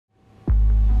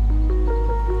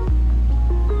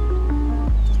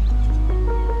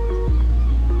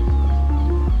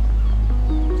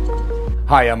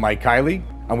Hi, I'm Mike Kiley.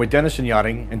 I'm with Dennis in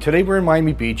Yachting, and today we're in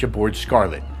Miami Beach aboard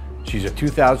SCARLET. She's a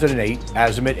 2008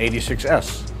 Azimut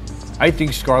 86S. I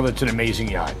think SCARLET's an amazing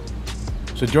yacht.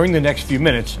 So during the next few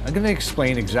minutes, I'm going to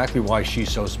explain exactly why she's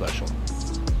so special.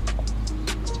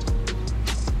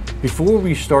 Before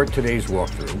we start today's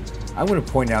walkthrough, I want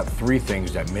to point out three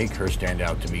things that make her stand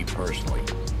out to me personally.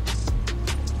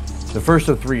 The first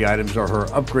of three items are her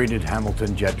upgraded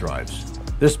Hamilton jet drives.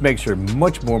 This makes her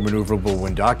much more maneuverable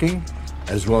when docking,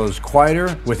 as well as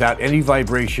quieter without any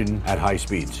vibration at high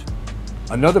speeds.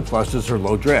 Another plus is her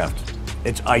low draft.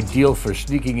 It's ideal for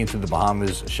sneaking into the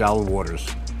Bahamas' shallow waters.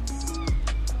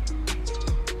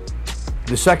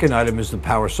 The second item is the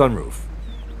power sunroof.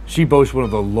 She boasts one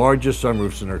of the largest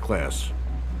sunroofs in her class.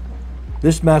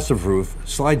 This massive roof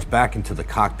slides back into the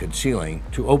cockpit ceiling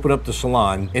to open up the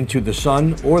salon into the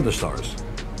sun or the stars.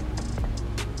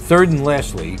 Third and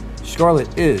lastly,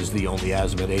 SCARLET is the only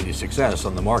Azimut 86S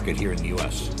on the market here in the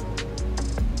US.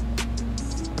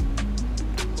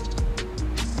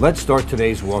 Let's start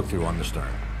today's walkthrough on the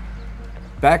stern.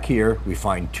 Back here, we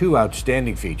find two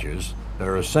outstanding features that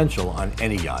are essential on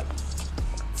any yacht.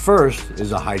 First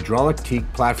is a hydraulic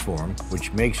teak platform,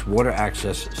 which makes water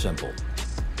access simple.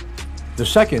 The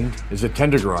second is a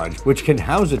tender garage, which can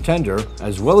house a tender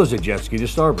as well as a jet ski to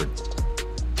starboard.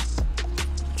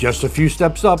 Just a few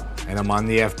steps up, and I'm on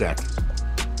the aft deck.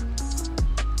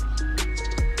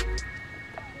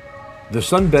 The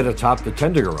sunbed atop the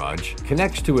tender garage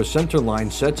connects to a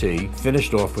centerline settee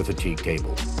finished off with a teak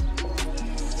table.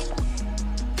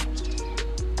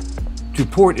 To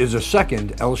port is a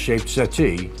second L-shaped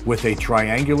settee with a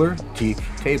triangular teak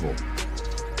table.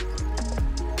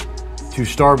 To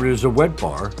starboard is a wet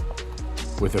bar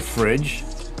with a fridge,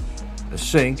 a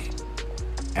sink,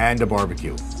 and a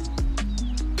barbecue.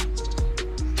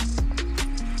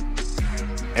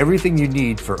 Everything you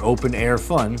need for open air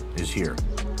fun is here.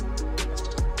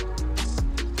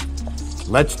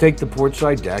 Let's take the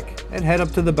portside deck and head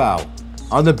up to the bow.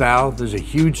 On the bow, there's a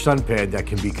huge sun pad that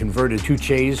can be converted to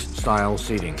chaise-style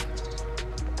seating.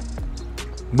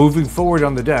 Moving forward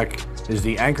on the deck is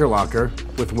the anchor locker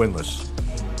with windlass.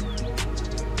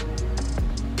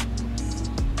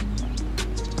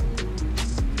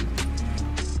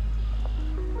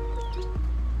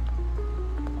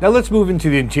 Now let's move into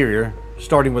the interior,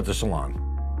 starting with the salon.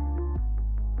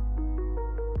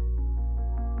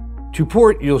 To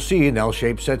port, you'll see an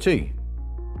L-shaped settee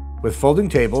with folding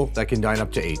table that can dine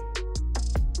up to 8.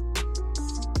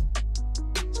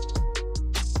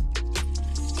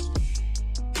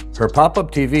 Her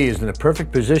pop-up TV is in a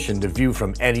perfect position to view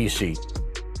from any seat.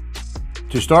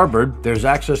 To starboard, there's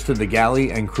access to the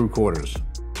galley and crew quarters.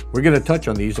 We're going to touch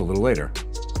on these a little later.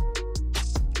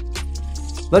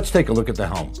 Let's take a look at the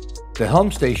helm. The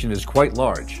helm station is quite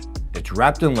large. It's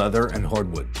wrapped in leather and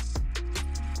hardwood.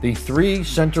 The three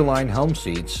centerline helm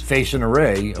seats face an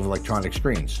array of electronic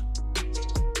screens.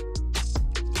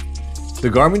 The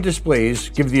Garmin displays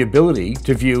give the ability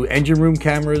to view engine room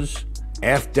cameras,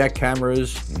 aft deck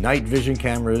cameras, night vision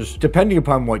cameras, depending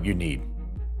upon what you need.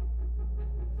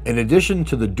 In addition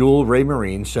to the dual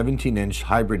Raymarine 17-inch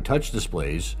hybrid touch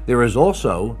displays, there is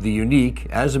also the unique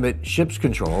Azimut ship's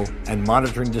control and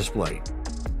monitoring display.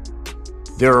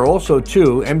 There are also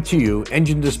two MTU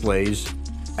engine displays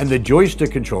and the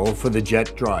joystick control for the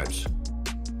jet drives.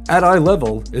 At eye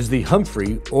level is the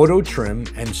Humphrey auto trim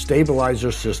and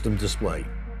stabilizer system display.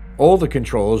 All the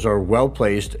controls are well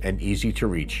placed and easy to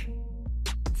reach.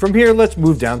 From here, let's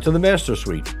move down to the master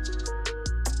suite.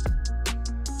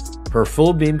 Her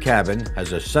full beam cabin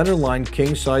has a centerline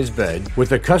king-size bed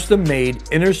with a custom-made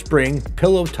inner spring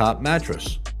pillow top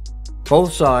mattress.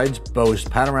 Both sides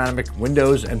boast panoramic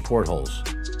windows and portholes.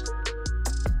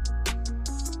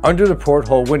 Under the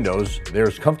porthole windows,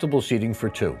 there's comfortable seating for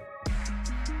two.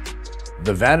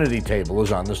 The vanity table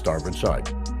is on the starboard side.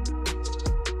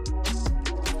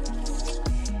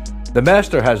 The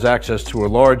master has access to a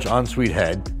large ensuite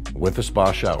head with a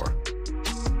spa shower.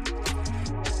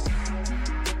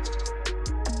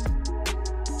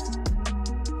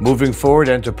 Moving forward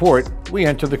and to port, we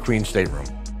enter the queen stateroom.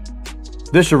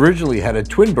 This originally had a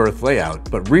twin berth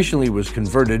layout, but recently was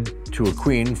converted to a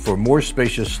queen for more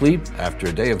spacious sleep after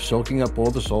a day of soaking up all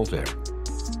the salt air.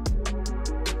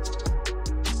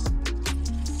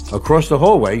 Across the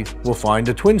hallway, we'll find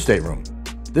a twin stateroom.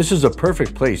 This is a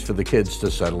perfect place for the kids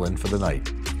to settle in for the night.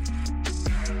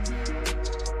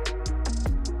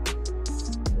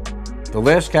 The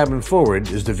last cabin forward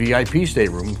is the VIP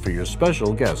stateroom for your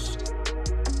special guests.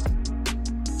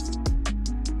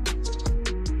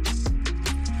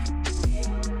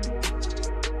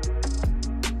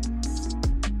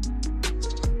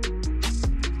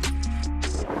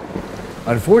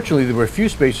 Unfortunately, there were a few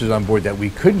spaces on board that we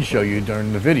couldn't show you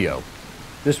during the video.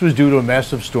 This was due to a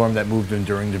massive storm that moved in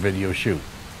during the video shoot.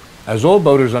 As all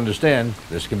boaters understand,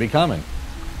 this can be common.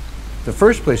 The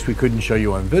first place we couldn't show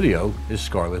you on video is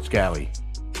Scarlet's galley.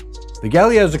 The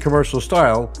galley has a commercial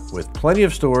style with plenty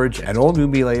of storage and all new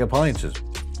Miele appliances.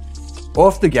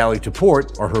 Off the galley to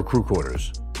port are her crew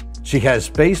quarters. She has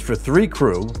space for 3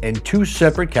 crew and 2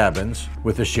 separate cabins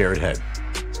with a shared head.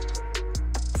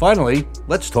 Finally,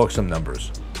 let's talk some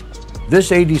numbers.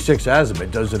 This 86 Azimut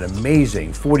does an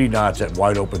amazing 40 knots at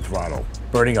wide open throttle,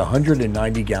 burning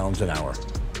 190 gallons an hour.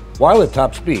 While at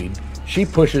top speed, she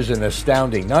pushes an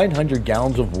astounding 900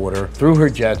 gallons of water through her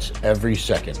jets every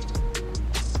second.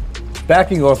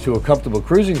 Backing off to a comfortable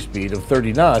cruising speed of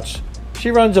 30 knots, she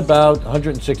runs about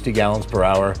 160 gallons per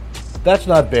hour. That's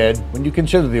not bad when you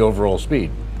consider the overall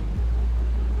speed.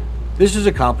 This is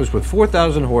accomplished with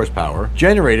 4,000 horsepower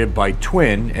generated by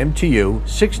twin MTU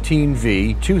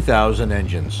 16V 2000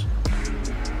 engines.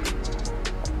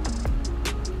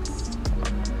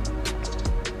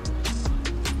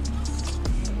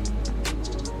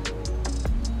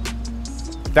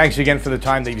 Thanks again for the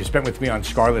time that you spent with me on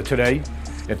Scarlet today.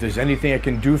 If there's anything I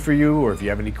can do for you or if you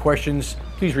have any questions,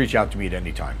 please reach out to me at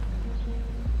any time.